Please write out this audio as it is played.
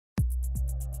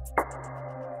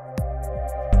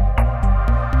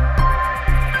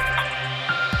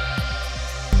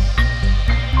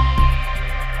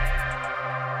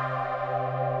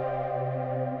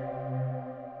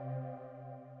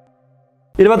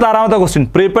26ാമത്തെ question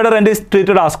prepaid rent is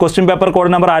treated as question paper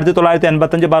code number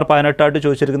 1985/18 ആയിട്ട്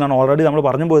ചോദിച്ചിരിക്കുന്നതാണ്. Already നമ്മൾ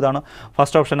പറഞ്ഞു പോയതാണ്.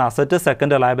 First option asset,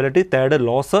 second liability, third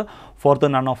loss,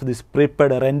 fourth none of this.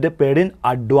 Prepaid rent paid in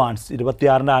advance.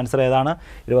 26ന്റെ answer ഏതാണ്?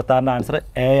 26ന്റെ answer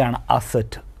A ആണ്,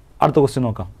 asset. അടുത്ത question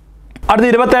നോക്കാം. അടുത്ത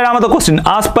 27ാമത്തെ question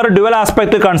as per dual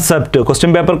aspect concept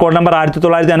question paper code number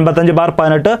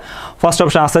 1985/18 first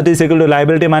option asset is equal to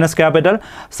liability minus capital,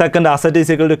 second asset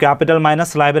is equal to capital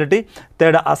minus liability,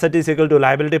 third asset is equal to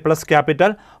liability plus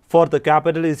capital, fourth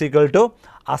capital is equal to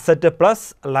asset plus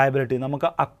liability. നമുക്ക്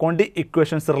accounting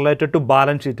equations related to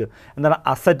balance sheet എന്താണ്?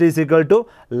 Asset is equal to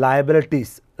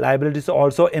liabilities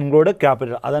also include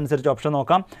capital. അതനുസരിച്ച് option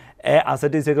നോക്കാം. A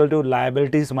asset is equal to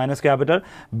liabilities minus capital,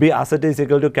 B asset is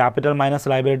equal to capital minus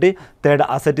liability, third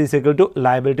asset is equal to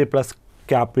liability plus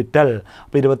capital.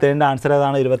 അപ്പോൾ 27ന്റെ answer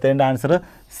ഏതാണ്? 27ന്റെ answer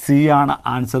C ആണ്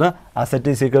answer. Asset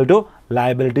is equal to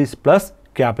liabilities plus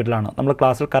capital ആണ്. നമ്മൾ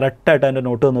ക്ലാസ്സിൽ കറക്റ്റായിട്ട് അതിൻ്റെ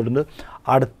not തന്നിട്ടുണ്ട്.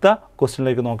 അടുത്ത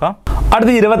ക്വസ്റ്റ്യനിലേക്ക് നോക്കാം.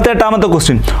 അടുത്ത 28ാമത്തെ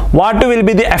question what will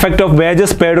be the effect of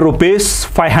wages paid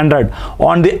 ₹500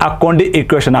 on the accounting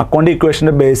equation. Accounting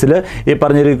ഇക്വേഷൻ്റെ ബേസിൽ ഈ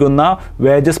പറഞ്ഞിരിക്കുന്ന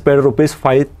വേജസ് പെയ്ഡ്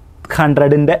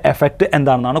 ₹500ൻ്റെ എഫക്റ്റ്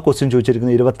എന്താണെന്നാണ് ക്വസ്റ്റ്യൻ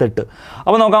ചോദിച്ചിരിക്കുന്നത്. 28.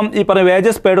 അപ്പോൾ നോക്കാം. ഈ പറഞ്ഞ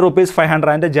വേജസ് പെയ്ഡ്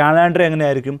 ₹500 അതിൻ്റെ ജേണൽ എൻട്രി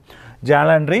എങ്ങനെയായിരിക്കും?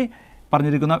 ജേണൽ എൻട്രി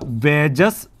പറഞ്ഞിരിക്കുന്ന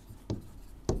വേജസ്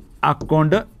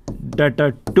അക്കൗണ്ട്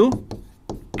ഡെറ്റഡ് ടു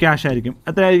ക്യാഷ് ആയിരിക്കും.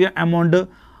 എത്രയായിരിക്കും എമൗണ്ട്?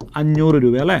 500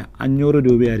 രൂപ അല്ലേ? 500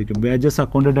 രൂപയായിരിക്കും വേജസ്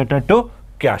അക്കൗണ്ട് ഡെറ്റഡ് ടു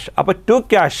ക്യാഷ്. അപ്പോൾ ടു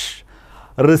ക്യാഷ്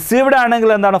റിസീവ്ഡ് ആണെങ്കിൽ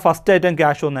എന്താണ്? ഫസ്റ്റ് ഐറ്റം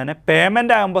ക്യാഷ് വന്നേനെ.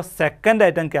 പേയ്മെൻ്റ് ആകുമ്പോൾ സെക്കൻഡ്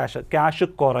ഐറ്റം ക്യാഷ്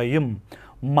കുറയും.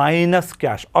 Minus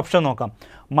cash. ഓപ്ഷൻ നോക്കാം.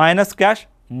 Minus cash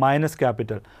minus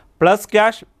capital, plus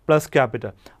cash plus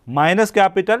capital, minus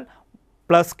capital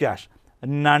plus cash,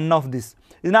 none of this.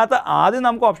 ഇതിനകത്ത് ആദ്യം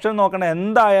നമുക്ക് ഓപ്ഷൻ നോക്കണം.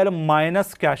 എന്തായാലും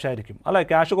മൈനസ് ക്യാഷ് ആയിരിക്കും അല്ലേ?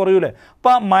 ക്യാഷ് കുറയൂലേ?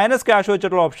 അപ്പോൾ മൈനസ് ക്യാഷ്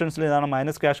വെച്ചിട്ടുള്ള ഓപ്ഷൻസിൽ ഇതാണ്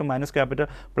minus cash, minus capital,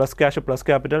 plus cash, plus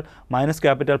capital, minus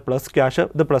capital, plus cash.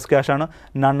 ഇത് പ്ലസ് ക്യാഷാണ്.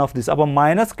 None of this. അപ്പോൾ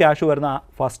മൈനസ് ക്യാഷ് വരുന്ന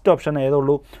ഫസ്റ്റ് ഓപ്ഷൻ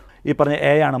ഏതുള്ളൂ? ഈ പറഞ്ഞ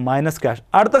എ ആണ്, മൈനസ് ക്യാഷ്.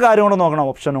 അടുത്ത കാര്യം കൂടെ നോക്കണം,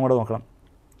 ഓപ്ഷനും കൂടെ നോക്കണം.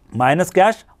 Minus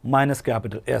cash minus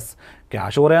capital. Yes,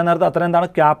 cash കുറയാൻ നേരത്തെ അത്ര എന്താണ്?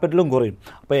 ക്യാപിറ്റലും കുറയും.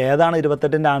 അപ്പോൾ ഏതാണ്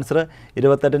 28ൻ്റെ ആൻസർ?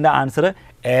 28ൻ്റെ ആൻസർ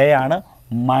എ ആണ്,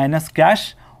 minus cash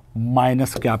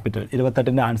minus capital.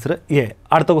 28ൻ്റെ answer A.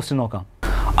 അടുത്ത ക്വസ്റ്റ്യൻ നോക്കാം.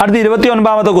 അടുത്ത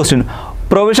 29ാമത്തെ question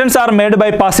provisions are made by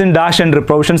passing dash entry.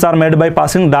 Provisions are made by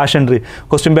passing dash entry.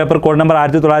 Question paper code number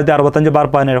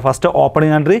 1965/17 first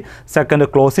opening entry, second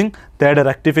closing, third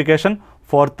rectification,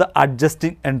 fourth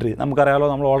adjusting entry. നമുക്കറിയാമല്ലോ,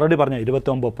 നമ്മൾ already പറഞ്ഞു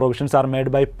 29. Provisions are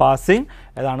made by passing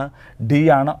ഏതാണ്? D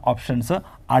ആണ് options.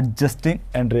 Adjusting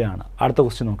entry ആണ്. അടുത്ത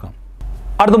question നോക്കാം.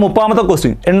 അടുത്ത 30ാമത്തെ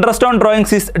question interest on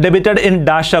drawings is debited in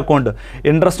dash account.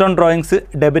 Interest on drawings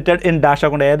debited in dash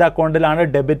account. ഏത് അക്കൗണ്ടിലാണ്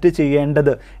ഡെബിറ്റ്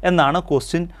ചെയ്യേണ്ടത് എന്നാണ്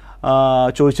ക്വസ്റ്റ്യൻ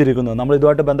ചോദിച്ചിരിക്കുന്നത്. നമ്മൾ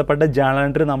ഇതുമായിട്ട് ബന്ധപ്പെട്ട ജേണൽ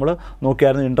എൻട്രി നമ്മൾ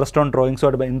നോക്കിയായിരുന്നു. Interest on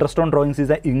ഡ്രോയിങ്സുമായിട്ട്. Interest on drawings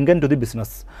is A income to the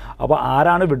business. അപ്പോൾ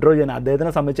ആരാണ് വിഡ്രോ ചെയ്യുന്നത്?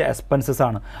 അദ്ദേഹത്തിനെ സംബന്ധിച്ച എക്സ്പെൻസസ്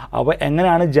ആണ്. അപ്പോൾ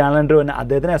എങ്ങനെയാണ് ജേണൽ എൻട്രി വരുന്നത്?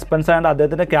 അദ്ദേഹത്തിന് എക്സ്പെൻസ് ആയതുകൊണ്ട്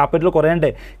അദ്ദേഹത്തിൻ്റെ ക്യാപിറ്റൽ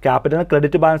കുറയണ്ടേ? ക്യാപിറ്റലിന്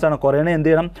ക്രെഡിറ്റ് ബാലൻസ് ആണ്. കുറയണേ എന്ത്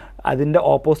ചെയ്യണം? അതിൻ്റെ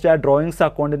ഓപ്പോസിറ്റ് ആ ഡ്രോയിങ്സ്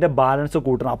അക്കൗണ്ടിൻ്റെ ബാലൻസ്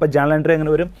കൂട്ടണം. അപ്പോൾ ജേണൽ എൻട്രി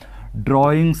എങ്ങനെ വരും?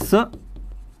 Drawings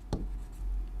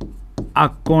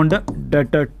account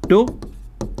ഡെറ്റഡ് to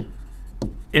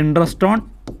interest on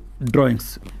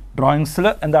drawings. ഡ്രോയിങ്സിൽ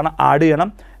എന്താണ് ആഡ് ചെയ്യണം?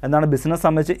 എന്താണ്? ബിസിനസ്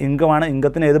സംബന്ധിച്ച് ഇൻകമാണ്.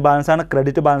 ഇൻകത്തിന് ഏത് ബാലൻസാണ്?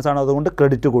 ക്രെഡിറ്റ് ബാലൻസ് ആണ്. അതുകൊണ്ട്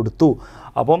ക്രെഡിറ്റ് കൊടുത്തു.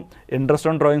 അപ്പം interest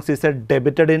on drawings is A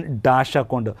debited in dash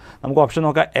account. നമുക്ക് ഓപ്ഷൻ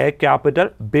നോക്കാം. A capital,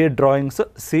 B drawings,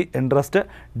 C interest,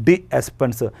 D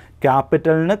expense.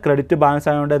 ക്യാപിറ്റലിന് credit balance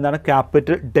ആയതുകൊണ്ട് എന്താണ്?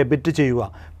 ക്യാപിറ്റൽ ഡെബിറ്റ് ചെയ്യുക,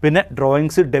 പിന്നെ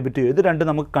ഡ്രോയിങ്സ് ഡെബിറ്റ് ചെയ്യുക. ഇത് രണ്ട്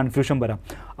നമുക്ക് കൺഫ്യൂഷൻ വരാം.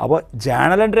 അപ്പോൾ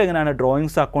ജേണൽ എൻട്രി എങ്ങനെയാണ്?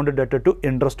 Drawings account ഡെറ്റഡ് to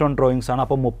interest on drawings ആണ്.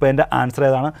 അപ്പോൾ 30ൻ്റെ ആൻസർ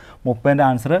ഏതാണ്? 30ൻ്റെ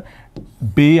ആൻസർ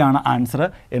ബി ആണ് answer.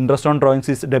 Interest on drawings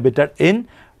is debited in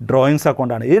drawings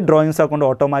അക്കൗണ്ടാണ്. ഈ ഡ്രോയിങ്സ് അക്കൗണ്ട്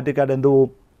ഓട്ടോമാറ്റിക്കായിട്ട് എന്ത് പോകും?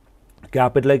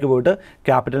 ക്യാപിറ്റലിലേക്ക് പോയിട്ട്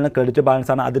ക്യാപിറ്റലിന് ക്രെഡിറ്റ്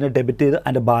ബാലൻസ് ആണ്, അതിനെ ഡെബിറ്റ് ചെയ്ത്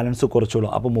അതിൻ്റെ ബാലൻസ് കുറച്ചുള്ളൂ.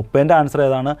 അപ്പോൾ 30ൻ്റെ ആൻസർ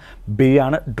ഏതാണ്? ബി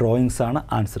ആണ്, ഡ്രോയിങ്സ് ആണ്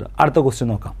ആൻസർ. അടുത്ത ക്വസ്റ്റ്യൻ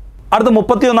നോക്കാം. അടുത്ത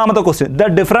 31ാമത്തെ question the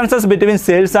differences between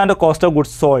sales and cost of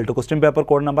goods sold. Question paper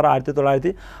code number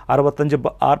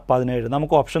 1965/17.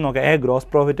 നമുക്ക് ഓപ്ഷൻ നോക്കാം. A gross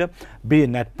profit, B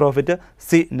net profit,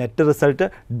 C net result,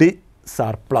 D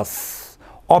surplus.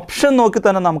 Option നോക്കി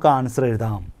തന്നെ നമുക്ക് ആൻസർ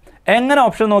എഴുതാം. എങ്ങനെ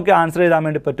ഓപ്ഷൻ നോക്കി ആൻസർ എഴുതാൻ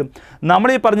വേണ്ടി പറ്റും? നമ്മൾ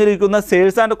ഈ പറഞ്ഞിരിക്കുന്ന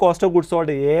sales and cost of goods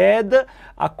sold ഏത്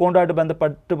അക്കൗണ്ടുമായിട്ട്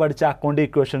ബന്ധപ്പെട്ട് പഠിച്ച അക്കൗണ്ട്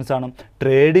ഇക്വേഷൻസ് ആണ്?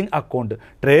 Trading account.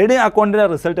 ട്രേഡിംഗ് അക്കൗണ്ടിൻ്റെ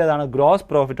റിസൾട്ട് ഏതാണ്? ഗ്രോസ്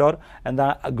പ്രോഫിറ്റ് ഓർ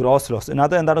എന്താണ്? Gross loss.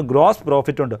 ഇതിനകത്ത് എന്താണ്? ഗ്രോസ്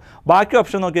പ്രോഫിറ്റ് ഉണ്ട്. ബാക്കി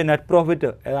ഓപ്ഷൻ നോക്കിയാൽ നെറ്റ് പ്രോഫിറ്റ്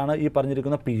ഏതാണ്? ഈ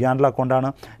പറഞ്ഞിരിക്കുന്ന പി ആൻഡ്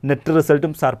അക്കൗണ്ടാണ്. നെറ്റ്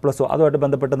റിസൾട്ടും സർപ്ലസും അതുമായിട്ട്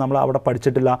ബന്ധപ്പെട്ട് നമ്മൾ അവിടെ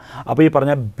പഠിച്ചിട്ടില്ല. അപ്പോൾ ഈ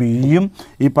പറഞ്ഞ ബിയും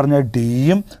ഈ പറഞ്ഞ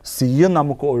ഡിയും സിയും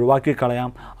നമുക്ക് ഒഴിവാക്കി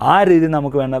കളയാം. ആ രീതിയിൽ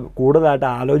നമുക്ക് വേണ്ട കൂടുതലായിട്ട്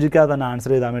ആലോചിക്കാതെ തന്നെ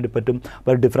ആൻസർ ചെയ്താൽ വേണ്ടി പറ്റും.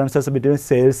 അപ്പോൾ differences between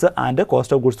sales and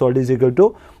cost of goods sold is equal to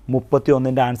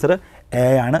 31ൻ്റെ answer A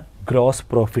ആണ് ഗ്രോസ്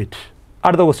പ്രോഫിറ്റ്.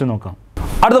 അടുത്ത ക്വസ്റ്റ്യൻ നോക്കാം.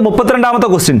 അടുത്ത 32ാമത്തെ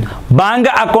question. Bank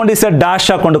account is A dash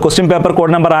account. Question paper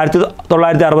code number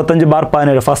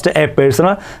 1965/17. First A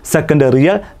personal, second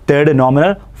real, third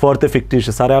nominal, fourth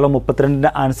fictitious. അറിയാലോ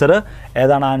 32ന്റെ answer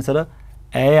ഏതാണ്? Answer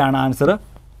A ആണ്. Answer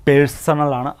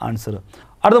personal ആണ് answer.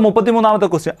 അടുത്ത 33ാമത്തെ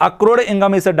question. Accrued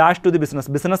income is A dash to the business.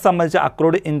 Business സംബന്ധിച്ച്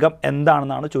accrued income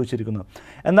എന്താണെന്നാണ് ചോദിച്ചിരിക്കുന്നത്.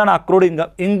 എന്താണ് accrued income?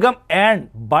 Income earn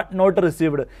but not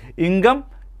received. Income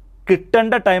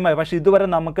കിട്ടേണ്ട ടൈമായി, പക്ഷേ ഇതുവരെ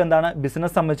നമുക്ക് എന്താണ്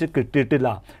ബിസിനസ് സംബന്ധിച്ച് കിട്ടിയിട്ടില്ല,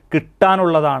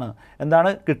 കിട്ടാനുള്ളതാണ്. എന്താണ്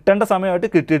കിട്ടേണ്ട സമയമായിട്ട്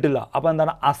കിട്ടിയിട്ടില്ല. അപ്പോൾ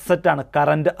എന്താണ്? അസറ്റാണ്,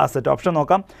 കറൻറ്റ് അസറ്റ്. ഓപ്ഷൻ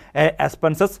നോക്കാം. A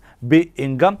expenses, B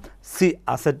income, C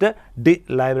asset, D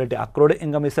liability. Accrued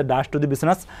income is A dash to the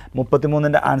business.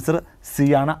 33ന്റെ answer C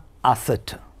ആണ്,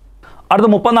 അസറ്റ്. അടുത്ത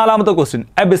 34ാമത്തെ question.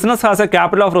 A business has A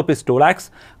capital of ₹2 lakhs,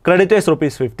 creditors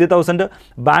 ₹50,000,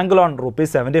 bank loan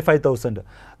 ₹75,000.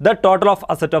 The total of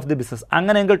asset of the business.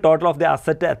 അങ്ങനെയെങ്കിൽ total of the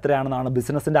asset എത്രയാണെന്നാണ്,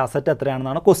 ബിസിനസ്സിൻ്റെ asset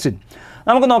എത്രയാണെന്നാണ് question.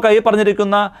 നമുക്ക് നോക്കാം. ഈ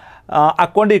പറഞ്ഞിരിക്കുന്ന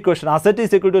account equation asset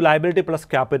is equal to liability plus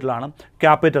capital ആണ്.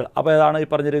 Capital അപ്പോൾ ഏതാണ്? ഈ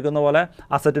പറഞ്ഞിരിക്കുന്ന പോലെ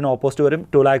അസറ്റിന് ഓപ്പോസിറ്റ് വരും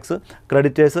 2 lakhs,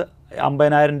 ക്രെഡിറ്റേഴ്സ്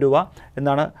 50,000 രൂപ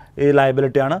എന്താണ് ഈ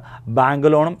ലയബിലിറ്റിയാണ്, ബാങ്ക്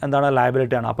ലോണും എന്താണ്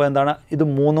ലയബിലിറ്റിയാണ്. അപ്പോൾ എന്താണ് ഇത്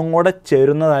മൂന്നും കൂടെ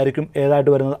ചേരുന്നതായിരിക്കും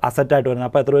ഏതായിട്ട് വരുന്നത്? അസറ്റായിട്ട് വരുന്നത്.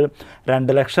 അപ്പോൾ എത്ര വരും?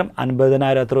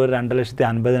 2,50,000. എത്ര വരും?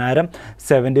 2,50,000.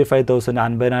 75,000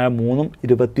 50,000 മൂന്നും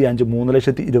 25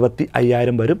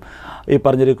 3,25,000 വരും. ഈ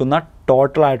പറഞ്ഞിരിക്കുന്ന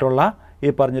ടോട്ടലായിട്ടുള്ള ഈ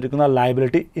പറഞ്ഞിരിക്കുന്ന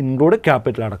ലയബിലിറ്റി ഇൻക്ലൂഡ്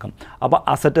ക്യാപിറ്റൽ അടക്കം. അപ്പോൾ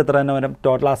അസറ്റ് എത്ര തന്നെ വരും?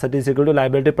 Total asset is equal to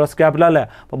liability plus capital അല്ലേ?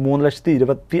 അപ്പോൾ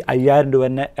 3,25,000 രൂപ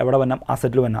തന്നെ എവിടെ വരണം?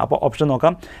 അസറ്റിൽ വരണം. അപ്പോൾ ഓപ്ഷൻ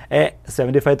നോക്കാം. A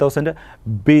 75,000,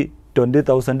 B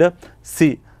 20,000, C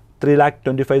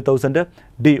 3,25,000,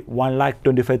 D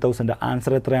 1,25,000.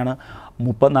 Answer എത്രയാണ്?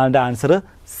 34ന്റെ ആൻസർ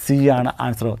സി ആണ്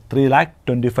answer.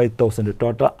 3,25,000.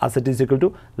 Total asset is equal to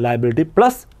liability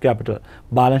plus capital.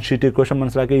 Balance sheet equation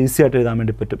മനസ്സിലാക്കി ഈസി ആയിട്ട് എഴുതാൻ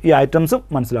വേണ്ടി പറ്റും. ഈ ഐറ്റംസും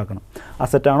മനസ്സിലാക്കണം,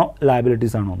 അസറ്റാണോ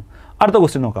ലയബിലിറ്റീസ് ആണോ എന്ന്. അടുത്ത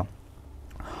ക്വസ്റ്റ്യൻ നോക്കാം.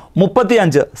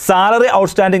 35. Salary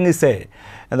outstanding is A.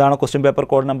 എന്താണ്? Question paper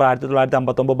code number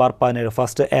 1959/17.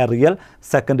 First A real,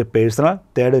 second personal,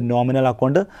 third nominal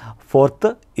account, fourth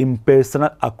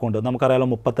impersonal account. നമുക്കറിയാലോ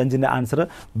 35ന്റെ ആൻസർ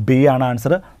ബി ആണ്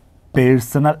ആൻസർ,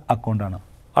 പേഴ്സണൽ അക്കൗണ്ട് ആണ്.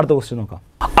 അടുത്ത ക്വസ്റ്റ്യൻ നോക്കാം.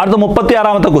 അടുത്ത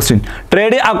 36ാമത്തെ question.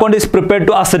 Trading account is prepared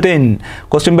to ascertain.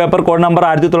 Question paper code number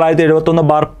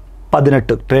 1971/18.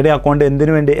 Trading account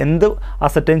എന്തിനു വേണ്ടി, എന്ത്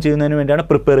ascertain ചെയ്യുന്നതിന് വേണ്ടിയാണ്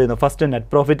പ്രിപ്പയർ ചെയ്യുന്നത്? First net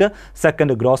profit,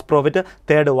 second gross profit,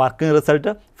 third working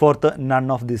result, fourth none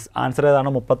of this. Answer ഏതാണ്?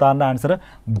 36ന്റെ ആൻസർ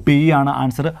ബി ആണ്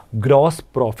answer, gross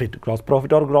profit. Gross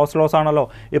profit or gross loss ആണല്ലോ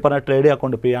ഈ പറഞ്ഞ ട്രേഡിംഗ്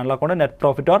അക്കൗണ്ട്. പി ആണല്ലോ account, net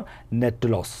profit or net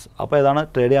loss. അപ്പോൾ ഏതാണ്?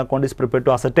 Trading account is prepared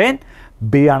to ascertain,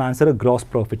 B ആണ് answer, gross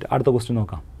profit. അടുത്ത ക്വസ്റ്റ്യൻ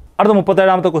നോക്കാം. അടുത്ത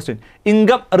 37ാമത്തെ question.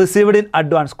 Income received in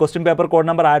advance. Question paper code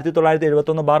number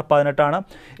 1971/18 ആണ്.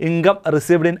 Income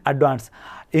received in advance.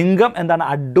 Income എന്താണ്?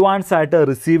 Advance ആയിട്ട്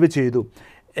receive ചെയ്തു.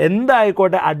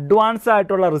 എന്തായിക്കോട്ടെ അഡ്വാൻസ്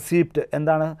ആയിട്ടുള്ള റിസീപ്റ്റ്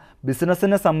എന്താണ്?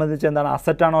 ബിസിനസ്സിനെ സംബന്ധിച്ച് എന്താണ്?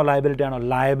 അസറ്റാണോ ലയബിലിറ്റി ആണോ?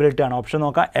 ലയബിലിറ്റി ആണ്. ഓപ്ഷൻ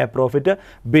നോക്കാം. A profit,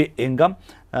 B income,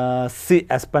 C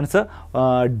expense,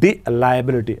 D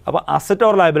liability. അപ്പോൾ അസറ്റ്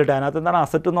ഓർ ലയബിലിറ്റി, അതിനകത്ത് എന്താണ്?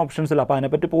 അസറ്റ് ഒന്നും ഓപ്ഷൻസ് ഇല്ല. അപ്പോൾ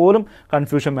അതിനെപ്പറ്റി പോലും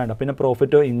കൺഫ്യൂഷൻ വേണ്ട. പിന്നെ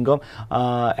പ്രോഫിറ്റോ ഇൻകം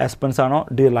എക്സ്പെൻസ് ആണോ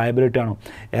ഡി ലയബിലിറ്റി ആണോ?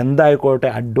 എന്തായിക്കോട്ടെ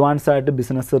അഡ്വാൻസ് ആയിട്ട്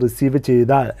ബിസിനസ് റിസീവ്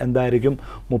ചെയ്താൽ എന്തായിരിക്കും?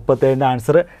 37ന്റെ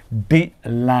ആൻസർ ഡി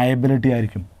ലയബിലിറ്റി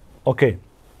ആയിരിക്കും. ഓക്കെ.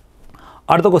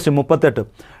 അടുത്ത question 38.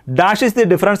 Dash is the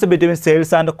difference between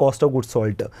sales and cost of goods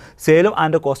sold. സെയിലും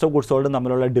and cost of goods സോൾഡും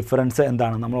തമ്മിലുള്ള ഡിഫറൻസ്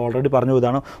എന്താണ്? നമ്മൾ ഓൾറെഡി പറഞ്ഞു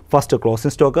ഇതാണ്. First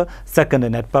closing stock, second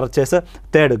net purchase,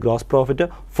 third gross profit,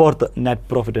 fourth net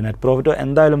profit. Net profit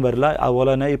എന്തായാലും വരില്ല, അതുപോലെ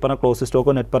തന്നെ ഈ പറഞ്ഞ ക്ലോസിംഗ്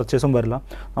സ്റ്റോക്കും നെറ്റ് പർച്ചേസും വരില്ല.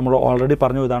 നമ്മൾ ഓൾറെഡി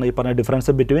പറഞ്ഞു ഇതാണ്. ഈ പറഞ്ഞ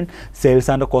difference between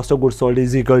sales and cost of goods sold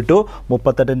is equal to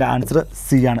 38ന്റെ answer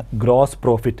C ആണ്, ഗ്രോസ്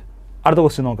പ്രോഫിറ്റ്. അടുത്ത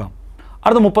ക്വസ്റ്റ്യൻ നോക്കാം.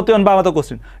 അടുത്ത 39ാമത്തെ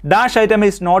question. Dash item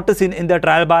is not seen in the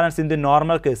trial balance in the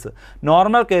normal case.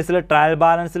 Normal കേസിൽ trial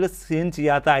ബാലൻസിൽ scene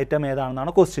ചെയ്യാത്ത item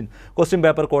ഏതാണെന്നാണ് question. Question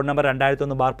paper code number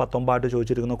 2001/19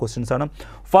 ചോദിച്ചിരിക്കുന്ന questions ആണ്.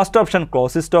 First option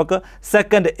closing stock,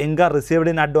 second income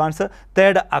received in advance,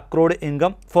 third accrued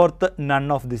income, fourth none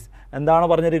of this. എന്താണ്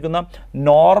പറഞ്ഞിരിക്കുന്നത്?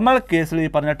 Normal കേസിൽ ഈ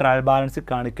പറഞ്ഞ trial balance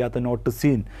കാണിക്കാത്ത നോട്ട്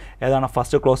സീൻ ഏതാണ്?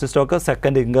 First closing stock,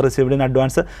 second income received in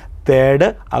advance, third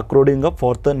accrued income,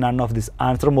 fourth none of this.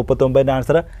 Answer 39ന്റെ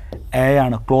answer A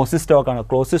ആണ്, closing stock ആണ്.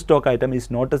 Closing stock item is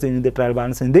not seen in the trial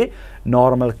balance in the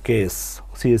normal case.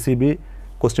 CSEB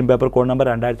question paper code number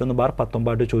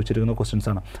 2001/19 ചോദിച്ചിരിക്കുന്ന questions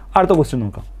ആണ്. അടുത്ത question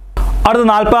നോക്കാം. അടുത്ത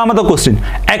 40ാമത്തെ question.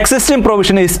 Existing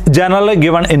provision is generally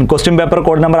given in. Question paper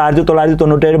code number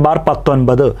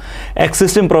 1997/19.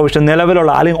 Existing provision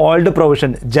നിലവിലുള്ള അല്ലെങ്കിൽ old provision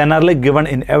generally given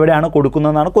in എവിടെയാണ്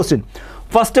കൊടുക്കുന്നതെന്നാണ് question.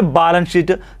 First balance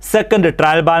sheet, second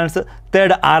trial balance,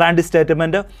 third R&D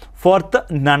statement, fourth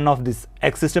none of this.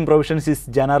 Existing provisions is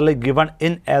generally given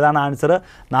in ഏതാണ് answer?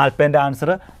 40ൻ്റെ answer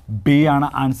B ആണ്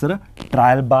answer.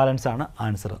 Trial balance ആണ്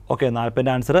answer. Okay,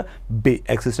 40ൻ്റെ answer B.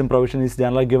 Existing provision is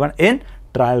generally given in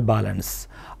trial balance.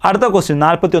 അടുത്ത question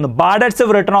 41. Bad debts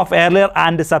return of earlier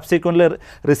and subsequently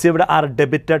received R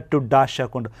debited to dash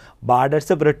account. Bad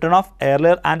debts return of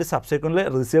earlier and subsequently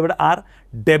received R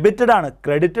debited ആണ്.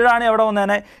 Credited ആണ് എവിടെ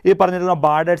വന്നേനെ? ഈ പറഞ്ഞിരിക്കുന്ന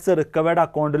bad debts recovered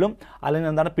അക്കൗണ്ടിലും അല്ലെങ്കിൽ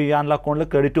എന്താണ് P&L അക്കൗണ്ടിൽ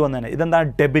ക്രെഡിറ്റ് വന്നേനെ. ഇതെന്താണ്?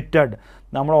 ഡെബിറ്റഡ്.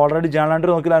 നമ്മൾ already journal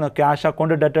entry നോക്കില്ലായിരുന്നു. Cash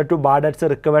account ഡെറ്റഡ് too bad debts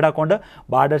recovered account,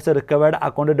 bad debts recovered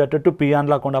account ഡെറ്റഡ് to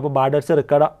P&L account. അപ്പോൾ ബാഡ് ഡെറ്റ്സ്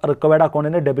റിക്കവേർഡ്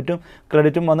അക്കൗണ്ടിൻ്റെ ഡെബിറ്റും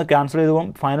ക്രെഡിറ്റും വന്ന് ക്യാൻസൽ ചെയ്ത് പോകും.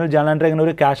 ഫൈനൽ ജേണൽ എൻട്രി ഇങ്ങനെ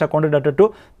ഒരു cash account ഡെറ്റഡ് to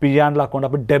P&L account.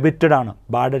 അപ്പോൾ ഡെബിറ്റഡ് ആണ്.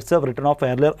 Bad debts return of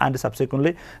earlier and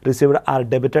subsequently received R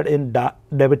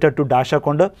debited to dash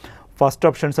account. First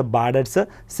options bad debts,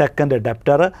 second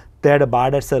debtor, third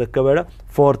bad debts recovered,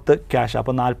 fourth cash.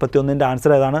 അപ്പോൾ 41ൻ്റെ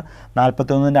answer ഏതാണ്?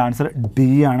 41ൻ്റെ answer D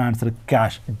ആണ് answer.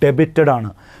 Cash debited ആണ്.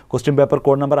 Question paper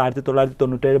code number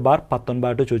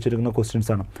 1997/19 ചോദിച്ചിരിക്കുന്ന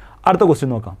questions ആണ്. അടുത്ത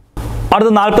question നോക്കാം.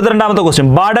 അടുത്ത 42ാമത്തെ question.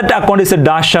 Bad debt account is A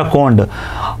dash account.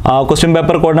 Question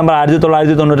paper code number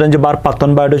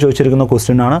 1995/19 ചോദിച്ചിരിക്കുന്ന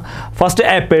ക്വസ്റ്റ്യൻ ആണ്. First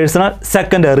A personal,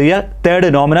 second real, third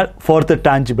nominal, fourth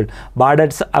tangible. Bad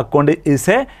debts account is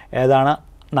A ഏതാണ്?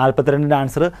 42ൻ്റെ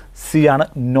answer C ആണ്,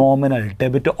 nominal.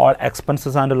 Debit all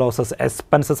expenses and losses.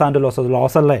 Expenses and losses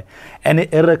loss അല്ലേ? Any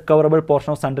irrecoverable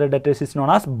portion of sundry debtors is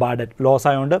known as bad debt. Loss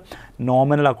ആയതുകൊണ്ട്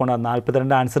nominal അക്കൗണ്ടാണ്.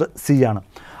 42ൻ്റെ answer C ആണ്.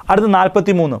 അടുത്ത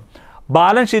 43.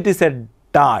 Balance sheet is A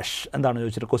dash. എന്താണ്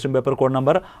ചോദിച്ചത്? Question paper code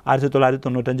number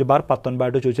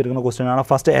 1995/19 ചോദിച്ചിരിക്കുന്ന question ആണ്.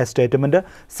 First A statement,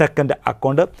 second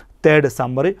account, third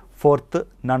summary, fourth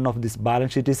none of this.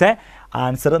 Balance sheet is A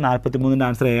answer. 43ൻ്റെ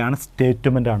answer A ആണ്,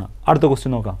 statement ആണ്. അടുത്ത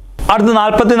question നോക്കാം. അടുത്ത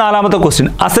 44ാമത്തെ question.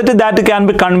 Asset that can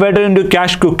be converted in to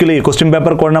cash quickly. Question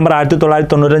paper code number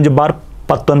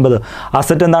 1995/19.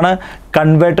 Asset എന്താണ്?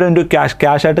 Converted in to cash.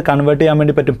 Cash ആയിട്ട് convert ചെയ്യാൻ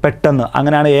വേണ്ടി പറ്റും പെട്ടെന്ന്.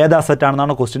 അങ്ങനെയാണ് ഏത് അസറ്റ്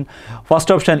ആണെന്നാണ് question.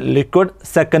 First option liquid,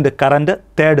 second current,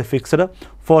 third fixed,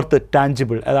 fourth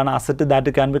tangible. ഏതാണ് asset that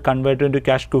can be converted in to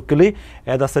cash quickly?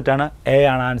 ഏത് അസറ്റാണ്? എ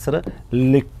ആണ് ആൻസർ.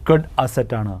 ലിക്വിഡ്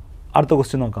അസറ്റ് ആണ്. അടുത്ത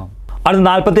ക്വസ്റ്റ്യൻ നോക്കാം. അടുത്ത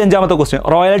 45ാമത്തെ question.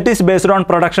 Royalties based on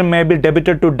production may be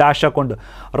debited to dash account.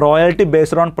 Royalty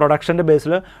based on പ്രൊഡക്ഷൻ്റെ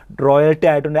Basil royalty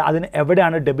ആയിട്ടുണ്ട്. അതിന്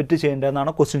എവിടെയാണ് ഡെബിറ്റ്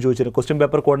ചെയ്യേണ്ടതെന്നാണ് ക്വസ്റ്റ്യൻ ചോദിച്ചത്. Question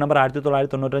paper code number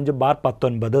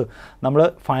 1995/19. നമ്മൾ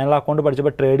ഫൈനൽ അക്കൗണ്ട്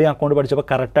പഠിച്ചപ്പോൾ, ട്രേഡിംഗ് അക്കൗണ്ട് പഠിച്ചപ്പോൾ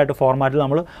കറക്റ്റായിട്ട് ഫോർമാറ്റിൽ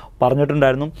നമ്മൾ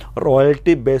പറഞ്ഞിട്ടുണ്ടായിരുന്നു.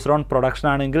 റോയൽറ്റി ബേസ്ഡ് ഓൺ പ്രൊഡക്ഷൻ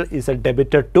ആണെങ്കിൽ is A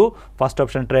debited to first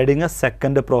option trading,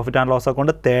 second profit and loss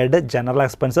account, third general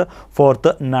expense,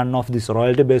 fourth none of this.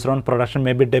 Royalty based on production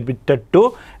may be debited to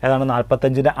ഏതാണ്?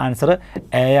 45ൻ്റെ answer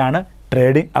A ആണ്,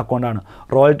 trading അക്കൗണ്ടാണ്.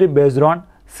 Royalty based on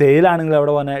sale ആണെങ്കിൽ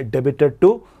എവിടെ വന്നെ? Debited to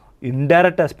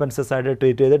indirect expenses ആയിട്ട്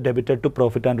treat ചെയ്ത് debited to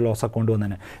profit and loss account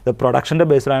വന്നേനെ. ഇത് പ്രൊഡക്ഷൻ്റെ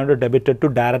ബേസിലായതുകൊണ്ട് debited to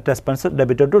direct expense,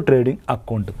 debited to trading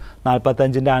account.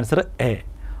 45ൻ്റെ answer A.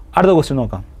 അടുത്ത ക്വസ്റ്റ്യൻ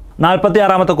നോക്കാം.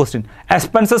 46ാമത്തെ question.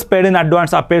 Expenses paid in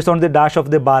advance അപ്പേഴ്സ് on the dash of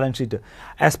the balance sheet.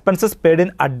 Expenses paid in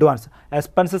advance.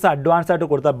 Expenses advance ആയിട്ട്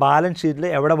കൊടുത്ത balance ഷീറ്റിൽ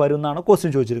എവിടെ വരും എന്നാണ്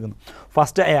ക്വസ്റ്റ്യൻ ചോദിച്ചിരിക്കുന്നത്.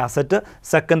 First A asset,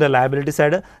 second liability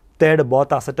side, third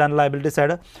both asset and liability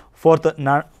side, fourth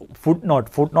food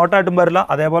നോട്ടായിട്ടും വരില്ല.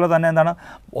 അതേപോലെ തന്നെ എന്താണ്?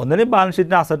 ഒന്നിനും ബാലൻസ്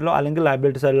ഷീറ്റിൻ്റെ അസറ്റിലോ അല്ലെങ്കിൽ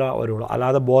ലയബിലിറ്റി സൈഡിലോ വരുള്ളൂ.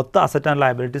 അല്ലാതെ ബോത്ത് അസറ്റ് ആൻഡ്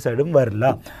ലയബിലിറ്റി സൈഡും വരില്ല.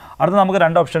 അടുത്ത നമുക്ക്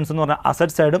രണ്ട് ഓപ്ഷൻസ് എന്ന് പറഞ്ഞാൽ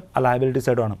അസറ്റ് സൈഡും ലയബിലിറ്റി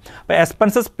സൈഡും ആണ്. അപ്പോൾ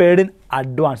expenses paid in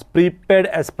advance, prepaid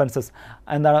expenses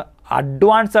എന്താണ്?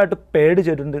 അഡ്വാൻസ് ആയിട്ട് പെയ്ഡ്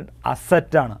ചെയ്തിട്ടുണ്ട്,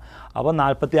 അസറ്റാണ്. അപ്പോൾ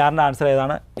 46ൻ്റെ ആൻസർ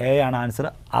ഏതാണ്? എ ആണ് ആൻസർ,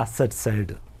 അസറ്റ്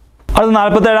സൈഡ്. അത്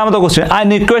 47ാമത്തെ question. An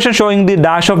equation showing the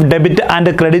dash of debit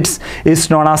and credits is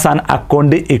known as an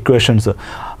accounting equations.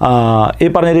 ഈ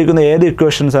പറഞ്ഞിരിക്കുന്ന ഏത്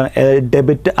ഇക്വേഷൻസ് ആണ്?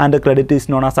 Debit and credit is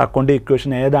known as accounting equation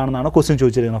ഏതാണെന്നാണ് question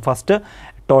ചോദിച്ചിരിക്കുന്നത്. First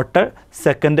total,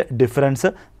 second difference,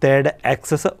 third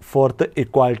excess, fourth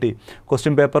equality.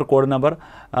 Question paper code number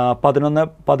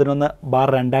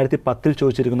 11/11/2010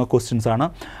 ചോദിച്ചിരിക്കുന്ന questions ആണ്.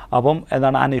 അപ്പം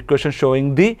എന്താണ്? An equation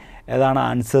showing the ഏതാണ്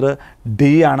ആൻസർ?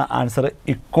 ഡി ആണ് ആൻസർ,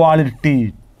 ഇക്വാലിറ്റി.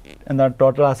 എന്താണ്?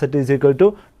 Total asset is equal to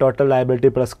total liability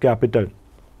plus capital.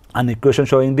 An equation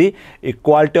showing the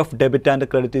equality of debit and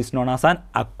credit is known as an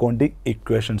accounting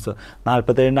equations.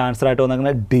 47ൻ്റെ answer ആയിട്ട്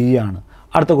വന്നിരിക്കുന്നത് D ആണ്.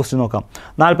 അടുത്ത question നോക്കാം.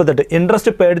 48.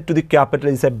 Interest paid to the capital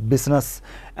is A business.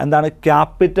 എന്താണ്?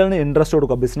 ക്യാപിറ്റലിന് interest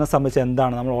കൊടുക്കുക business സംബന്ധിച്ച്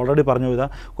എന്താണ്? നമ്മൾ ഓൾറെഡി പറഞ്ഞു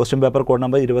പോയതാണ്. ക്വസ്റ്റ്യൻ പേപ്പർ കോഡ്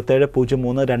നമ്പർ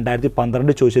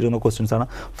 27/03/2012 ചോദിച്ചിരിക്കുന്ന ക്വസ്റ്റ്യൻസ് ആണ്.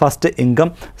 First income,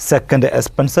 second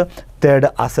expense, third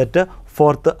asset,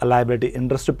 fourth liability.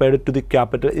 Interest paid to the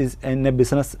capital is in A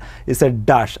business is A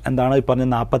dash. എന്താണ് ഈ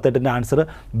പറഞ്ഞത്? 48ൻ്റെ ആൻസർ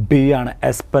ബി ആണ്,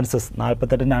 എക്സ്പെൻസസ്.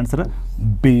 48ൻ്റെ ആൻസർ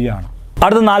ബി ആണ്.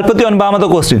 അടുത്ത 49ാമത്തെ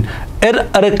ക്വസ്റ്റ്യൻ.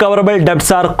 ഇർറിക്കവറബിൾ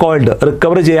ഡെബ്റ്റ്സ് are called.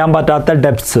 റിക്കവർ ചെയ്യാൻ പറ്റാത്ത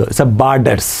ഡെബ്റ്റ്സ് it's A bad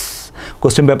ഡെബ്റ്റ്സ്.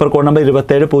 Question paper code number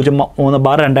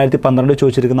 2703/2012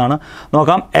 ചോദിച്ചിരിക്കുന്നതാണ്.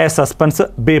 നോക്കാം. A suspense,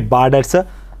 B bad ഡെബ്റ്റ്സ്,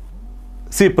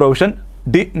 C provision,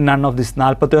 D none of this.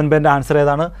 49ൻ്റെ answer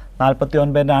ഏതാണ്?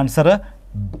 49ൻ്റെ ആൻസർ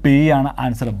ബി ആണ്.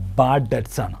 ആൻസർ ബാഡ്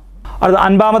ഡെബ്റ്റ്സ് ആണ്. അടുത്ത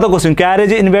 50ാമത്തെ question.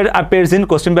 Carriage inward appears in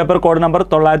question paper code number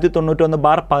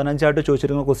 991/15 ആയിട്ട്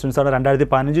ചോദിച്ചിരിക്കുന്ന questions ആണ്.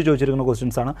 2015 ചോദിച്ചിരിക്കുന്ന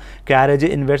questions ആണ്. Carriage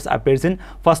inwards appears in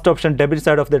first option debit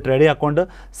side of the trading account,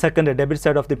 second debit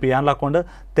side of the P and account,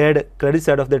 third credit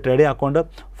side of the trading account,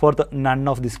 fourth none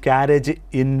of this. Carriage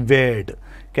inward.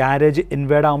 Carriage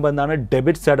inward ആകുമ്പോൾ എന്താണ്?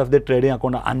 Debit side of the trading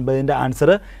account. 50ൻ്റെ answer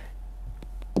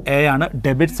A ആണ്,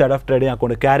 debit side of trading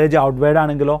account. Carriage outward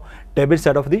ആണെങ്കിലോ debit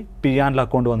side of the P and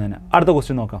account വന്നതിന്. അടുത്ത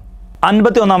question നോക്കാം.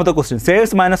 51ാമത്തെ question.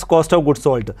 Sales minus cost of goods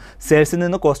sold. സെയിൽസിൽ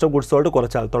നിന്ന് cost of goods sold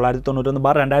കുറച്ചാൽ.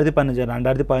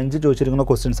 991/2015 ചോദിച്ചിരിക്കുന്ന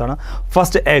questions ആണ്.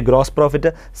 First A gross profit,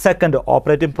 second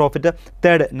operating profit,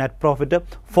 third net profit,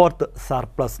 fourth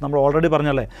surplus. നമ്മൾ already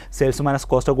പറഞ്ഞല്ലേ sales minus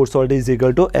cost of goods sold is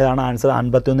equal to ഏതാണ് answer?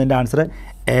 51ൻ്റെ answer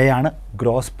A ആണ്,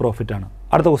 gross profit ആണ്.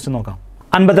 അടുത്ത question നോക്കാം.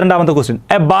 52ാമത്തെ question.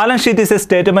 A balance sheet is A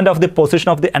statement of the position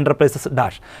of the enterprises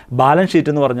dash. Balance sheet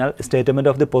എന്ന് പറഞ്ഞാൽ statement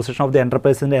of the position of the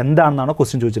എന്റർപ്രൈസിൻ്റെ എന്താണെന്നാണ്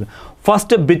question ചോദിച്ചത്.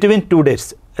 First between 2 dates,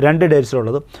 2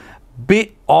 ഡേറ്റ്സിലുള്ളത്. Be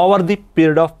over the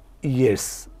period of years.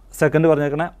 Second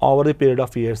പറഞ്ഞേക്കണേ over the period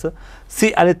of years. C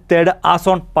അല്ലെങ്കിൽ third as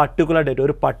on particular date,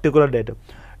 ഒരു particular date.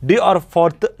 D or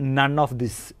fourth none of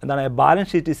this. എന്താണ്? Balance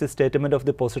sheet is A statement of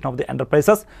the position of the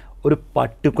enterprises, ഒരു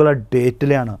particular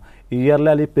ഡേറ്റിലാണ്. ഇയറിലെ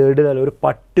അല്ലെങ്കിൽ പീരീഡിലല്ല, ഒരു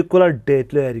particular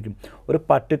ഡേറ്റിലായിരിക്കും. ഒരു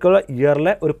particular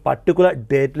ഇയറിലെ ഒരു particular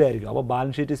ഡേറ്റിലായിരിക്കും. അപ്പോൾ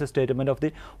balance sheet is A statement of the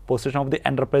position of the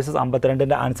enterprises.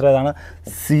 52ൻ്റെ answer ഏതാണ്?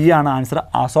 C ആണ് answer,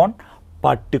 as on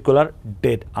particular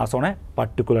date. As on A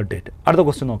particular date. അടുത്ത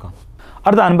question നോക്കാം.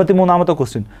 അടുത്ത 53ാമത്തെ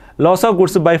question. Loss of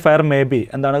goods by fire may be.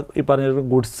 എന്താണ് ഈ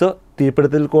പറഞ്ഞിരിക്കുന്നത്? Goods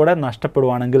തീപിടുത്തത്തിൽ കൂടെ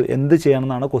നഷ്ടപ്പെടുവാണെങ്കിൽ എന്ത്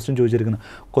ചെയ്യണമെന്നാണ് ക്വസ്റ്റ്യൻ ചോദിച്ചിരിക്കുന്നത്.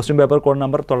 ക്വസ്റ്റ്യൻ പേപ്പർ കോഡ്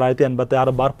നമ്പർ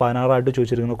 986/16 ആയിട്ട്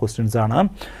ചോദിച്ചിരിക്കുന്ന ക്വസ്റ്റ്യൻസ് ആണ്.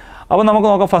 അപ്പോൾ നമുക്ക്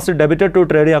നോക്കാം. First debited to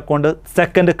trading account,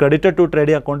 second credited to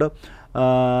trading account,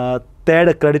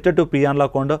 third credited to P and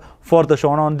account, fourth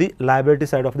shown on the liability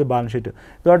side of the balance sheet.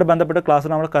 ഇതുമായിട്ട് ബന്ധപ്പെട്ട്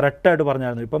ക്ലാസ്സിൽ നമ്മൾ കറക്റ്റായിട്ട്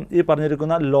പറഞ്ഞായിരുന്നു. ഇപ്പം ഈ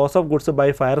പറഞ്ഞിരിക്കുന്ന loss of goods by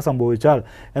fire സംഭവിച്ചാൽ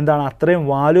എന്താണ്? അത്രയും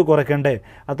വാല്യൂ കുറയ്ക്കണ്ടേ?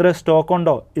 അത്രയും സ്റ്റോക്ക്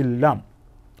ഉണ്ടോ? ഇല്ല.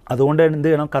 അതുകൊണ്ട് എന്ത്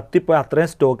ചെയ്യണം? കത്തിപ്പോയി അത്രയും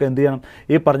സ്റ്റോക്ക് എന്ത് ചെയ്യണം?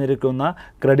 ഈ പറഞ്ഞിരിക്കുന്ന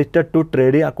ക്രെഡിറ്റഡ് ടു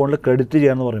ട്രേഡിംഗ് അക്കൗണ്ടിൽ ക്രെഡിറ്റ്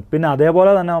ചെയ്യണമെന്ന് പറയും. പിന്നെ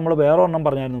അതേപോലെ തന്നെ നമ്മൾ വേറെ ഒരെണ്ണം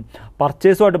പറഞ്ഞായിരുന്നു,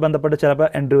 പർച്ചേസുമായിട്ട് ബന്ധപ്പെട്ട് ചിലപ്പോൾ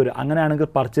എൻട്രി വരും. അങ്ങനെയാണെങ്കിൽ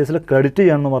പർച്ചേസിൽ ക്രെഡിറ്റ്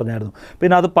ചെയ്യണമെന്ന് പറഞ്ഞായിരുന്നു.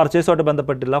 പിന്നെ അത് പർച്ചേസുമായിട്ട്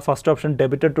ബന്ധപ്പെട്ടില്ല. First option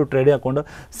debited to trading account,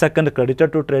 second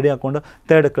credited to trading account,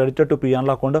 third credited to P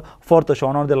and account, fourth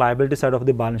shown on the liability side of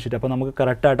the balance sheet. അപ്പോൾ നമുക്ക്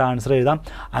കറക്റ്റായിട്ട് ആൻസർ എഴുതാം.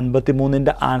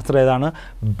 53ൻ്റെ ആൻസർ ഏതാണ്?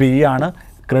 ബി ആണ്,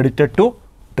 ക്രെഡിറ്റഡ് ടു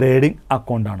ട്രേഡിംഗ്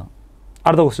അക്കൗണ്ടാണ്.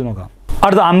 അടുത്ത question നോക്കാം.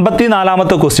 അടുത്ത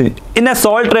 54ാമത്തെ question. In A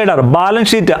sole trader balance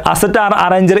sheet asset R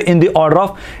arranged in the order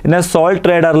of. In A soul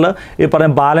ട്രേഡറിൽ ഈ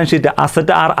പറയുന്ന balance sheet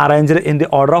asset R arranged in the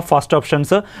order of first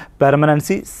options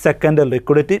permanency, second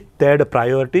liquidity, third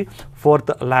priority,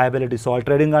 fourth liability. Soul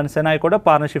trading concern ആയിക്കോട്ടെ,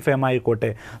 partnership firm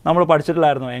ആയിക്കോട്ടെ. നമ്മൾ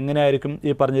പഠിച്ചിട്ടില്ലായിരുന്നു എങ്ങനെയായിരിക്കും ഈ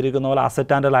പറഞ്ഞിരിക്കുന്ന പോലെ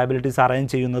asset and liabilities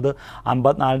arrange ചെയ്യുന്നത്.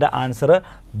 54ൻ്റെ ആൻസർ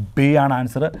ബി ആണ്,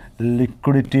 ആൻസർ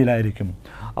ലിക്വിഡിറ്റിയിലായിരിക്കും.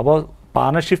 അപ്പോൾ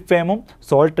പാർട്ണർഷിപ്പ് ഫേമും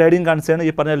സോൾ ട്രേഡിംഗ് കൺസേൺ ഈ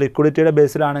പറഞ്ഞ ലിക്വിഡിറ്റിയുടെ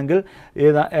ബേസിലാണെങ്കിൽ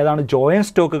ഏതാണ്? ജോയിൻറ്റ്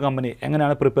സ്റ്റോക്ക് കമ്പനി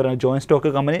എങ്ങനെയാണ് പ്രിപ്പയർ ചെയ്യുന്നത്? Joint stock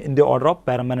company in the order of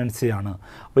permanency ആണ്.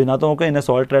 അപ്പോൾ ഇതിനകത്ത് നോക്കുക, ഇന്ന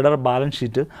sole trader balance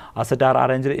sheet asset R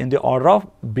arranged in the order of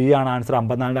B ആണ് ആൻസർ.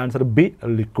 54ൻ്റെ answer B,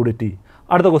 liquidity.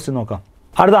 അടുത്ത ക്വസ്റ്റ്യൻ നോക്കാം.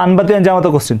 അടുത്ത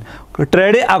 55ാമത്തെ question.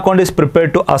 Trading account is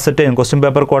prepared to ascertain. Question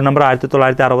paper code number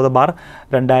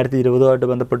 1960/2020 ആയിട്ട്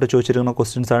ബന്ധപ്പെട്ട് ചോദിച്ചിരിക്കുന്ന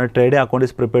ക്വസ്റ്റ്യൻസ് ആണ്. Trading account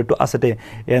is prepared to ascertain.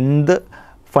 എന്ത്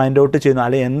find out ചെയ്യുന്നു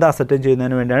അല്ലെങ്കിൽ എന്ത് അസറ്റ്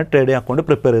ചെയ്യുന്നതിന് വേണ്ടിയാണ് ട്രേഡിംഗ് അക്കൗണ്ട്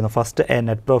പ്രിപ്പയർ ചെയ്യുന്നത്? First A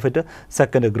net profit,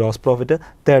 second gross profit,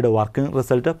 third working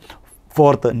result,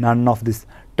 fourth none of this.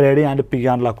 Trading and P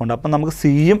and account. അപ്പം നമുക്ക്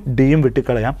സിയും ഡിയും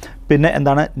വിട്ടിക്കളയാം. പിന്നെ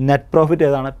എന്താണ്? നെറ്റ് പ്രോഫിറ്റ്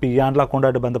ഏതാണ്? പി ആൻഡ്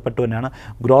അക്കൗണ്ടായിട്ട് ബന്ധപ്പെട്ട് തന്നെയാണ്.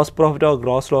 Gross profit or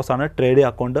gross loss ആണ് trading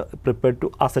account prepared to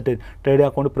asset. Trading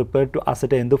account prepared to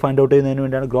asset എന്ത് ഫൈൻഡ് ഔട്ട് ചെയ്യുന്നതിന്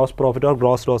വേണ്ടിയാണ്? Gross profit or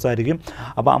gross loss ആയിരിക്കും.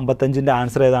 അപ്പോൾ 55ൻ്റെ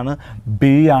ആൻസർ ഏതാണ്?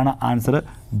 ബി ആണ് ആൻസർ,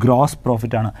 ഗ്രോസ്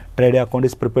പ്രോഫിറ്റ് ആണ്. Trading account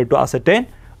is prepared to ascertain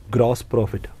gross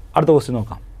profit. അടുത്ത ക്വസ്റ്റ്യൻ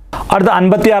നോക്കാം. അടുത്ത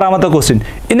 56ാമത്തെ question.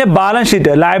 In A balance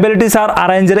sheet liabilities R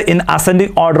arranged in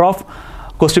ascending order of.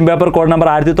 Question paper code number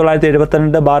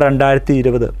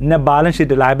 1972/2020. In A balance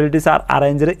sheet liabilities R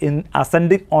arranged in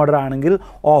ascending order ആണെങ്കിൽ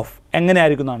of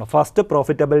എങ്ങനെയായിരിക്കുന്നതാണ്? First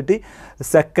profitability,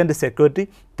 second security,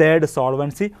 third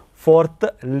solvency, fourth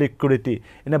liquidity.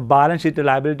 പിന്നെ balance sheet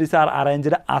liabilities R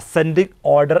arranged ascending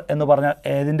order എന്ന് പറഞ്ഞാൽ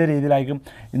ഏതിൻ്റെ രീതിയിലായിരിക്കും?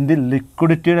 In the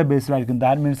ലിക്വിഡിറ്റിയുടെ ബേസിലായിരിക്കും.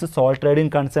 That means soul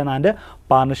trading concern and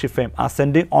partnership firm.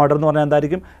 Ascending order എന്ന് പറഞ്ഞാൽ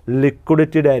എന്തായിരിക്കും?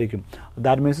 ലിക്വിഡിറ്റിയുടെ ആയിരിക്കും.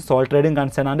 That means soul trading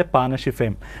concern and partnership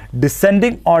firm.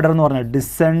 Descending order എന്ന്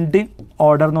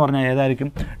പറഞ്ഞാൽ ഏതായിരിക്കും?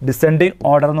 ഡിസെൻഡിങ്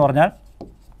ഓർഡർ എന്ന് പറഞ്ഞാൽ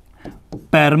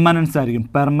പെർമനൻസ് ആയിരിക്കും.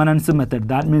 Permanence method.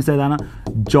 ദാറ്റ് മീൻസ് ഏതാണ്?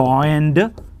 Joint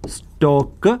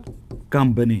stock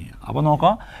company. അപ്പോൾ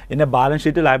നോക്കാം, ഇതിൻ്റെ balance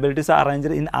sheet liabilities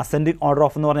arranged in ascending order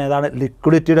of എന്ന് പറഞ്ഞാൽ ഏതാണ്?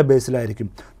 ലിക്വിഡിറ്റിയുടെ ബേസിലായിരിക്കും.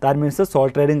 That means soul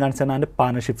trading concern and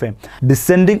partnership firm.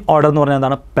 Descending order എന്ന് പറഞ്ഞാൽ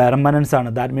എന്താണ്? പെർമനൻസ് ആണ്.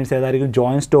 ദാറ്റ് മീൻസ് ഏതായിരിക്കും?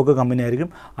 ജോയിൻറ്റ് സ്റ്റോക്ക് കമ്പനി ആയിരിക്കും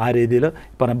ആ രീതിയിൽ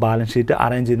പറഞ്ഞ ബാലൻസ് ഷീറ്റ്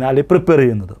അറേഞ്ച് ചെയ്യുന്നത് അല്ലെങ്കിൽ പ്രിപ്പയർ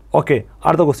ചെയ്യുന്നത്. ഓക്കെ,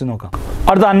 അടുത്ത ക്വസ്റ്റ്യൻ നോക്കാം.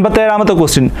 അടുത്ത 57ാമത്തെ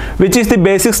question. Which is the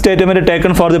basic statement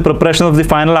taken for the preparation of the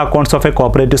final accounts of A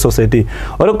cooperative society?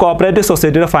 ഒരു കോപ്പറേറ്റീവ്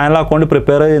സൊസൈറ്റിയുടെ ഫൈനൽ അക്കൗണ്ട്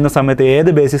പ്രിപ്പയർ ചെയ്യുന്ന സമയത്ത്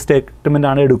ഏത് ബേസിക് സ്റ്റേറ്റ്മെൻ്റ്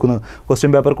ആണ് എടുക്കുന്നത്?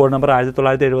 Question paper code number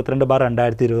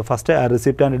 1972/2020. First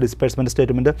receipt and disbursement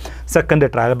statement, second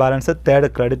trial balance, third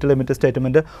credit limit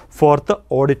statement, fourth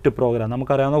audit programme.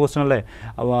 നമുക്കറിയാവുന്ന question അല്ലേ?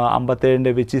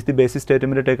 57ൻ്റെ which is the basic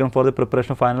statement taken for the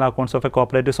preparation final accounts of A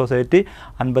cooperative society?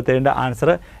 57ൻ്റെ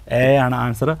answer A ആണ്.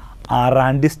 Answer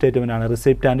R&D statement ആണ്.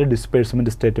 Receipt and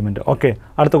disbursement statement. Okay,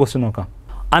 അടുത്ത question നോക്കാം.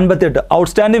 58.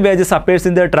 Outstanding wages അപ്പേഴ്സ്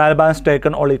in the trial balance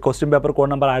taken only. Question paper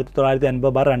code number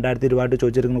 1980/2020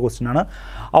 ചോദിച്ചിരിക്കുന്ന question ആണ്.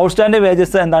 Outstanding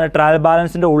wages എന്താണ്? Trial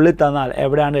ബാലൻസിൻ്റെ ഉള്ളിൽ തന്നാൽ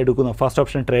എവിടെയാണ് എടുക്കുന്നത്? First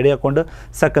option trading account,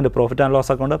 second profit and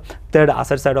loss account, third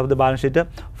asset side of the balance sheet,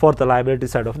 fourth liability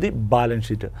side of the balance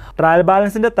sheet. Trial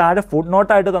ബാലൻസിൻ്റെ താഴെ food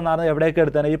നോട്ടായിട്ട് തന്നാണ് എവിടെയൊക്കെ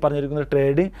എടുത്തേനെ? ഈ പറഞ്ഞിരിക്കുന്നത്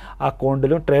ട്രേഡിംഗ്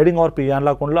അക്കൗണ്ടിലും, ട്രേഡിംഗ് ഓർ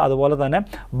P&L അക്കൗണ്ടിലും, അതുപോലെ തന്നെ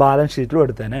ബാലൻസ് ഷീറ്റിലും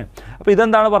എടുത്തേനെ. അപ്പോൾ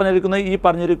ഇതെന്താണ് പറഞ്ഞിരിക്കുന്നത്? ഈ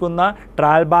പറഞ്ഞിരിക്കുന്ന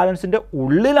ട്രയൽ ബാലൻസിൻ്റെ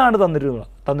ഉള്ളിലാണ്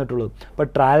തന്നിട്ടുള്ളത്. അപ്പോൾ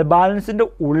ട്രയൽ ബാലൻസിൻ്റെ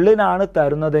ഉള്ളിലാണ്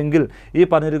തരുന്നതെങ്കിൽ ഈ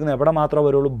പറഞ്ഞിരിക്കുന്നത് എവിടെ മാത്രമേ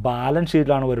വരുള്ളൂ? ബാലൻസ്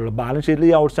ഷീറ്റിലാണ് വരുള്ളൂ. ബാലൻസ് ഷീറ്റിൽ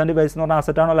ഈ ഔട്ട്സ്റ്റാൻഡിംഗ് വേജസ് എന്ന് പറഞ്ഞാൽ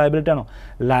അസറ്റാണോ ലയബിലിറ്റി ആണോ?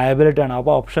 ലയബിലിറ്റി ആണ്.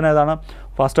 അപ്പോൾ ഓപ്ഷൻ ഏതാണ്?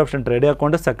 First option trading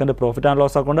account, second profit and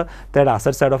loss account, third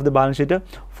asset side of the balance sheet,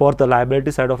 fourth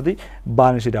liability side of the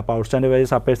balance sheet. അപ്പോൾ outstanding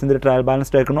wages അപ്പേഴ്സ് in the trial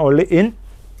balance taken only in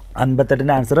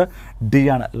 58ൻ്റെ answer D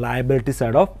ആണ്, liability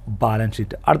side of balance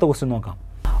sheet. അടുത്ത question നോക്കാം.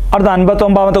 അടുത്ത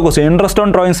 59ാമത്തെ question. Interest on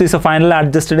drawings is finally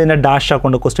adjusted in A dash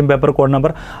account. Question paper code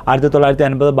number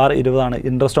 1980/20 ആണ്.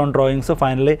 Interest on drawings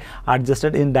finally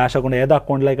adjusted in dash account. ഏത്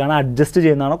അക്കൗണ്ടിലേക്കാണ് adjust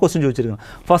ചെയ്യുന്നതാണ് question ചോദിച്ചിരിക്കുന്നത്?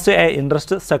 First A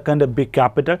interest, second B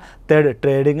capital, third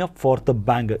trading, fourth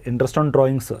bank. Interest on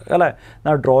drawings അല്ലേ?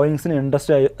 ഡ്രോയിങ്സിന്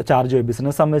interest charge ചെയ്യും.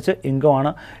 Business സംബന്ധിച്ച് income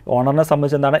ആണ്, ഓണറിനെ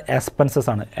സംബന്ധിച്ച് എന്താണ്? എക്സ്പെൻസസ്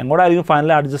ആണ്. എങ്ങോട്ടായിരിക്കും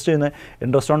ഫൈനലി അഡ്ജസ്റ്റ് ചെയ്യുന്നത്?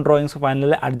 Interest on drawings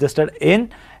finally adjusted in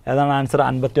ഏതാണ് answer?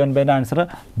 59ൻ്റെ answer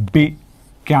B,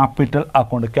 capital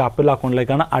account. Capital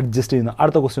അക്കൗണ്ടിലേക്കാണ് adjust ചെയ്യുന്നത്.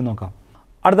 അടുത്ത ക്വസ്റ്റ്യൻ നോക്കാം.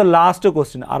 അടുത്ത last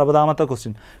question, 60ാമത്തെ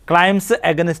question. Climbs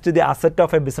അഗനിസ്റ്റ് the asset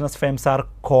of A business firms are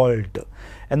called.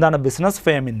 എന്താണ്? ബിസിനസ്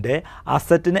ഫേമിൻ്റെ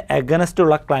അസറ്റിന് എഗനസ്റ്റ്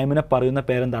ഉള്ള ക്ലൈമിനെ പറയുന്ന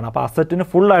പേരെന്താണ്? അപ്പോൾ അസറ്റിന്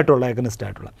ഫുള്ളായിട്ടുള്ള എഗനസ്റ്റ്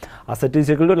ആയിട്ടുള്ള asset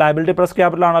is equal to liability plus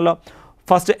capital ആണല്ലോ.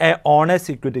 First A owners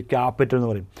equity, capital എന്ന്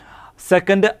പറയും.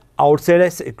 Second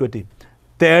outsiders equity,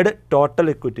 third total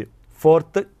equity,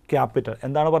 fourth capital.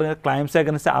 എന്താണ് പറഞ്ഞത്? Climbs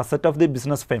against asset of the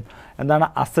business firm. എന്താണ്?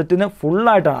 അസറ്റിന്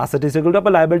ഫുള്ളായിട്ടാണ്. അസറ്റ് ഈസ് ഈക്വൽ ടു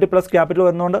അപ്പോൾ liability plus capital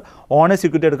വരുന്നതുകൊണ്ട് owners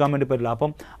equity എടുക്കാൻ വേണ്ടി പറ്റില്ല.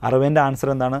 അപ്പം 60ൻ്റെ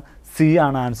ആൻസർ എന്താണ്? സി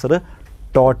ആണ് ആൻസർ,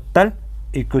 ടോട്ടൽ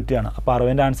ഇക്വിറ്റി ആണ്. അപ്പോൾ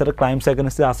 60ൻ്റെ answer climbs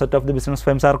against asset of the business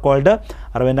firms are called.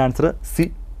 60ൻ്റെ answer C,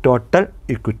 total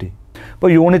equity. ഇപ്പോൾ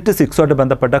യൂണിറ്റ് 6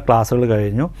 ബന്ധപ്പെട്ട ക്ലാസ്സുകൾ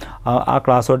കഴിഞ്ഞു. ആ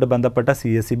ക്ലാസ്സുമായിട്ട് ബന്ധപ്പെട്ട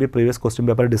CSEB പ്രീവിയസ് ക്വസ്റ്റ്യൻ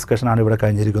പേപ്പർ ഡിസ്കഷനാണ് ഇവിടെ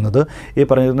കഴിഞ്ഞിരിക്കുന്നത്. ഈ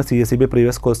പറഞ്ഞിരിക്കുന്ന CSEB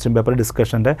പ്രീവിയസ് ക്വസ്റ്റ്യൻ പേപ്പർ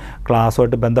ഡിസ്കഷൻ്റെ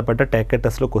ക്ലാസ്സുമായിട്ട് ബന്ധപ്പെട്ട ടേക്ക് എ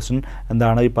ടെസ്റ്റിൽ ക്വസ്റ്റ്യൻ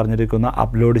എന്താണ് ഈ പറഞ്ഞിരിക്കുന്ന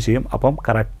അപ്ലോഡ് ചെയ്യും. അപ്പം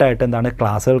കറക്റ്റായിട്ട് എന്താണ്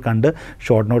ക്ലാസ്സുകൾ കണ്ട്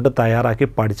ഷോർട്ട് നോട്ട് തയ്യാറാക്കി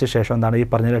പഠിച്ച ശേഷം എന്താണ് ഈ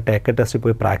പറഞ്ഞ ടേക്ക് എ ടെസ്റ്റ്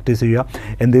പോയി പ്രാക്ടീസ് ചെയ്യുക.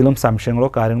 എന്തെങ്കിലും സംശയങ്ങളോ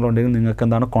കാര്യങ്ങളോ ഉണ്ടെങ്കിൽ നിങ്ങൾക്ക്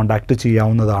എന്താണ് കോൺടാക്റ്റ്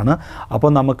ചെയ്യാവുന്നതാണ്.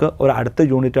 അപ്പോൾ നമുക്ക് ഒരു അടുത്ത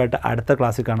യൂണിറ്റായിട്ട് അടുത്ത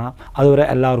ക്ലാസ്സിൽ കാണാം. അതുവരെ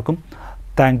എല്ലാവർക്കും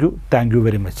താങ്ക് യു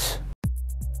വെരി മച്ച്.